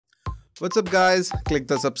What's up guys, click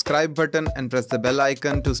the subscribe button and press the bell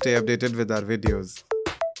icon to stay updated with our videos.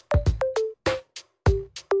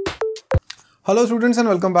 Hello students and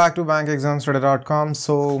welcome back to BankExamsToday.com.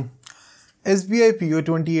 So SBI PO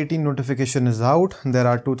 2018 notification is out. There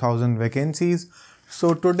are 2000 vacancies.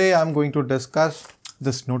 So today I'm going to discuss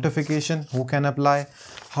this notification, who can apply,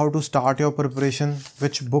 how to start your preparation,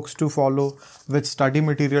 which books to follow, which study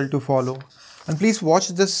material to follow. And please watch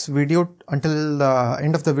this video until the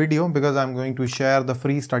end of the video because I'm going to share the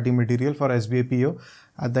free study material for SBI PO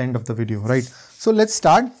at the end of the video, right? So let's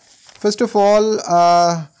start. First of all,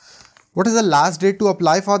 what is the last date to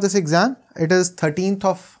apply for this exam? It is 13th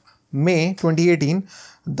of May 2018.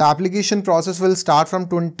 The application process will start from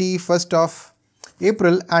 21st of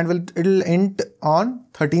April and it'll end on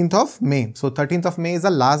 13th of May. So 13th of May is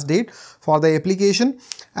the last date for the application,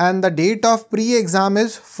 and the date of pre-exam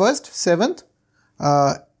is 1st, 7th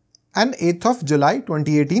and 8th of July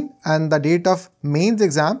 2018, and the date of mains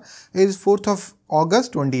exam is 4th of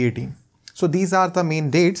August 2018. So these are the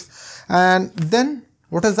main dates. And then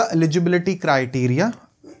what is the eligibility criteria?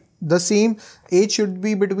 The same age should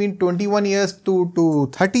be between 21 years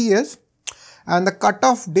to 30 years. And the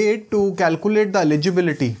cutoff date to calculate the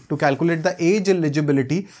eligibility, to calculate the age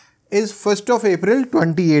eligibility is 1st of April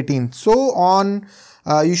 2018. So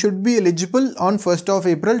you should be eligible on 1st of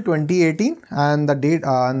April 2018, and the date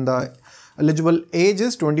and the eligible age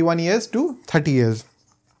is 21 years to 30 years.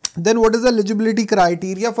 Then what is the eligibility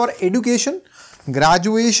criteria for education?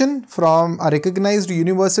 Graduation from a recognized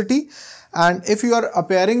university. And if you are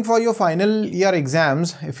appearing for your final year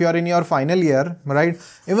exams, if you are in your final year, right,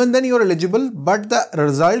 even then you are eligible, but the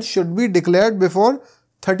results should be declared before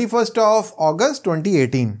 31st of August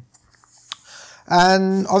 2018.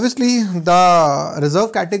 And obviously the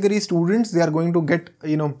reserve category students, they are going to get,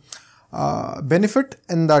 benefit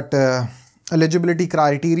in that eligibility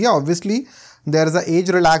criteria. Obviously, there is an age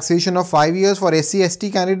relaxation of 5 years for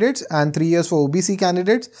SC/ST candidates and 3 years for OBC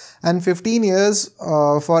candidates and 15 years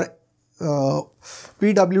for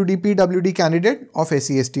PWD candidate of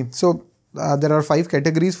SC/ST. So there are 5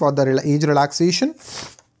 categories for the age relaxation.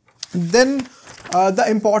 Then the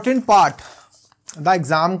important part, the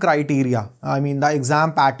exam criteria, the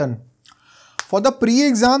exam pattern. For the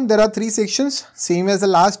pre-exam, there are 3 sections, same as the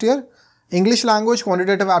last year. English language,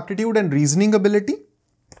 quantitative aptitude and reasoning ability.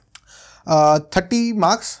 30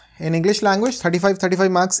 marks in English language,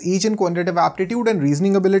 35 marks each in quantitative aptitude and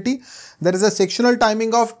reasoning ability. There is a sectional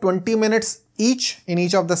timing of 20 minutes each in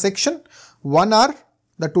each of the section, 1 hour.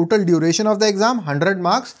 The total duration of the exam, 100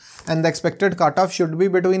 marks, and the expected cutoff should be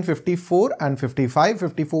between 54 and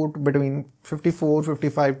 55, between 54,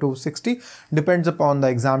 55 to 60, depends upon the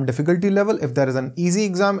exam difficulty level. If there is an easy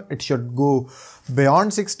exam, it should go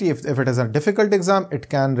beyond 60. If it is a difficult exam, it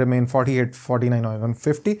can remain 48, 49 or even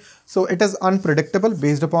 50. So it is unpredictable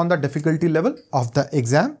based upon the difficulty level of the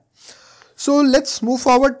exam. So let's move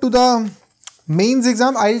forward to the mains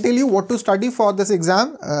exam. I'll tell you what to study for this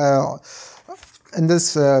exam in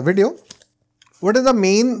this video. What is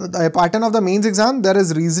the pattern of the mains exam? There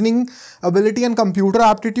is reasoning ability and computer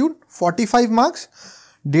aptitude, 45 marks.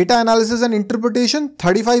 Data analysis and interpretation,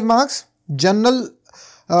 35 marks. General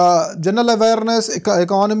awareness,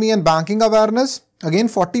 economy and banking awareness, again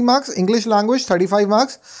 40 marks. English language, 35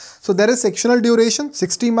 marks. So there is sectional duration,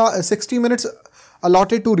 60 minutes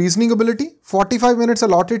allotted to reasoning ability, 45 minutes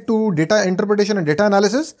allotted to data interpretation and data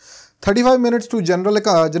analysis, 35 minutes to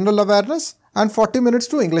general awareness, and 40 minutes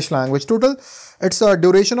to English language. Total, its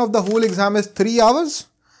duration of the whole exam is 3 hours,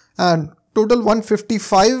 and total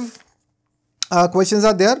 155 questions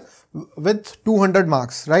are there with 200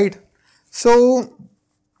 marks, right? So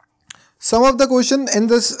some of the question in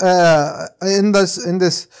this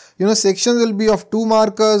section will be of 2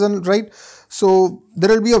 markers, and right. So there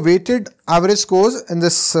will be a weighted average scores in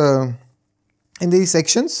this in these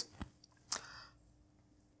sections.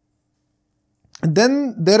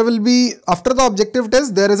 Then there will be, after the objective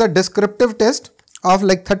test, there is a descriptive test of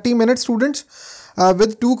like 30 minutes students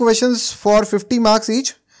with 2 questions for 50 marks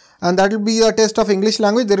each, and that will be a test of English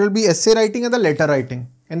language. There will be essay writing and the letter writing.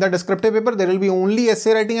 In the descriptive paper, there will be only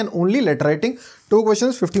essay writing and only letter writing, 2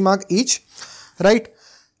 questions, 50 marks each, right?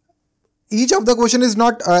 Each of the question is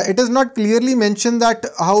not, it is not clearly mentioned that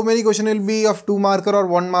how many question will be of 2 marker or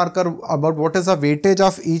 1 marker, about what is the weightage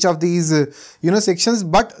of each of these, sections,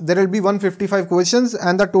 but there will be 155 questions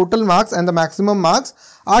and the total marks and the maximum marks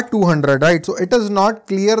are 200, right? So it is not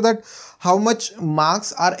clear that how much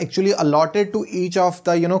marks are actually allotted to each of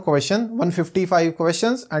the, question, 155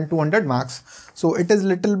 questions and 200 marks. So it is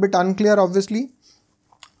little bit unclear, obviously.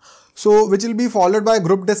 So which will be followed by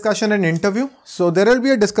group discussion and interview. So there will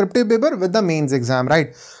be a descriptive paper with the mains exam,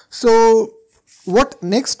 right? So what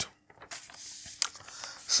next?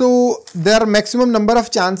 So there are maximum number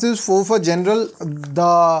of chances for general.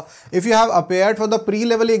 If you have appeared for the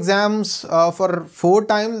pre-level exams for 4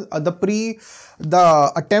 times,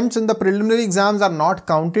 the attempts in the preliminary exams are not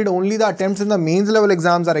counted. Only the attempts in the mains level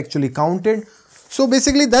exams are actually counted. So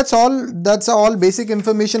basically that's all. That's all basic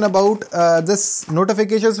information about this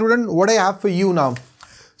notification, student. What I have for you now.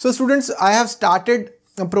 So students, I have started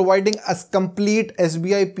providing a complete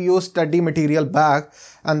SBI PO study material bag,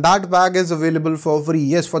 and that bag is available for free.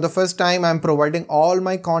 Yes, for the first time I'm providing all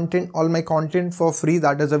my content for free.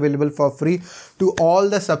 That is available for free to all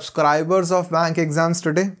the subscribers of Bank Exams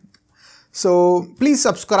Today. So please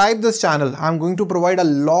subscribe this channel. I'm going to provide a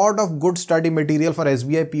lot of good study material for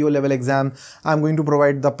SBI PO level exam. I'm going to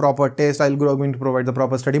provide the proper test. I'm going to provide the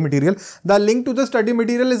proper study material. The link to the study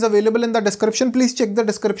material is available in the description. Please check the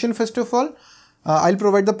description first of all. I'll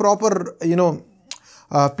provide the proper,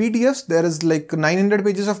 PDFs. There is like 900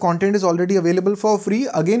 pages of content is already available for free.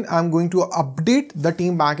 Again, I'm going to update, the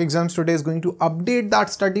team Bank Exams Today is going to update that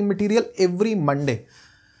study material every Monday.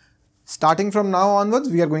 Starting from now onwards,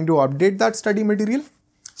 we are going to update that study material.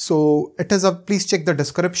 So it is please check the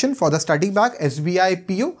description for the study bag. SBI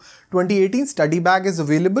PO 2018 study bag is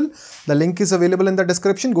available. The link is available in the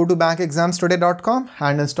description. Go to BankExamsToday.com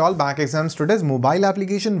and install Bank Exams Today's mobile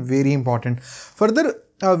application. Very important. Further,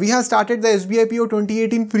 we have started the SBI PO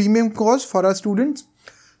 2018 premium course for our students.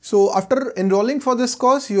 So after enrolling for this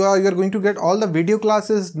course, you are going to get all the video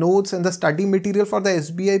classes, notes and the study material for the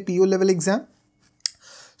SBI PO level exam.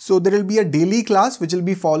 So there will be a daily class which will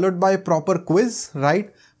be followed by proper quiz,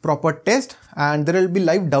 right? Proper test, and there will be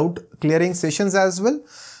live doubt clearing sessions as well.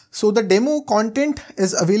 So the demo content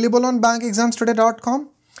is available on BankExamsToday.com,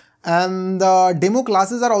 and the demo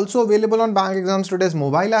classes are also available on Bank Exams Today's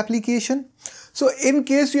mobile application. So in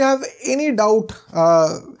case you have any doubt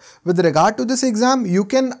with regard to this exam, you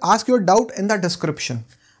can ask your doubt in the description.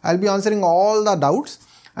 I'll be answering all the doubts.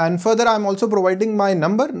 And further, I'm also providing my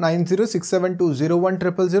number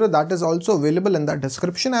 9067201000. That is also available in the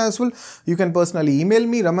description as well. You can personally email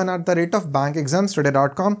me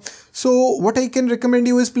raman@bankexamstoday.com. So what I can recommend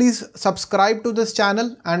you is please subscribe to this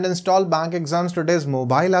channel and install Bank Exams Today's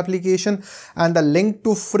mobile application, and the link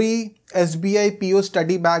to free SBI PO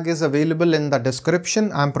study bag is available in the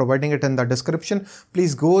description. I'm providing it in the description.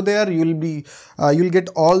 Please go there. You'll get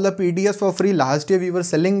all the PDFs for free. Last year we were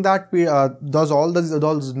selling that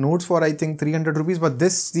those notes for I think 300 rupees, but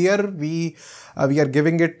this year we are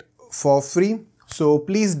giving it for free. So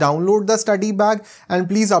please download the study bag and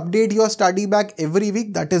please update your study bag every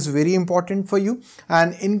week. That is very important for you.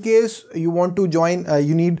 And in case you want to join,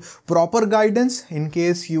 you need proper guidance. In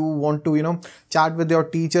case you want to, chat with your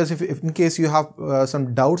teachers, if in case you have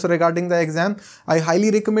some doubts regarding the exam, I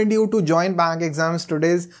highly recommend you to join Bank Exams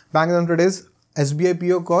Today's SBI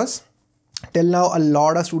PO course. Till now, a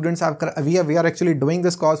lot of students we are actually doing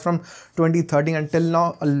this course from 2013, and till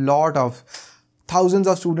now, thousands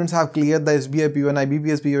of students have cleared the SBI PO and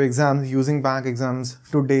IBPS PO exams using Bank Exams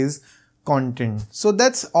Today's content. So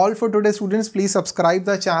that's all for today, students. Please subscribe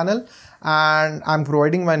the channel, and I'm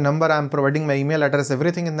providing my number, I'm providing my email address,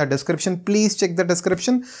 everything in the description. Please check the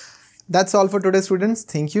description. That's all for today, students.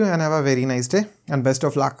 Thank you and have a very nice day and best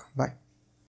of luck. Bye.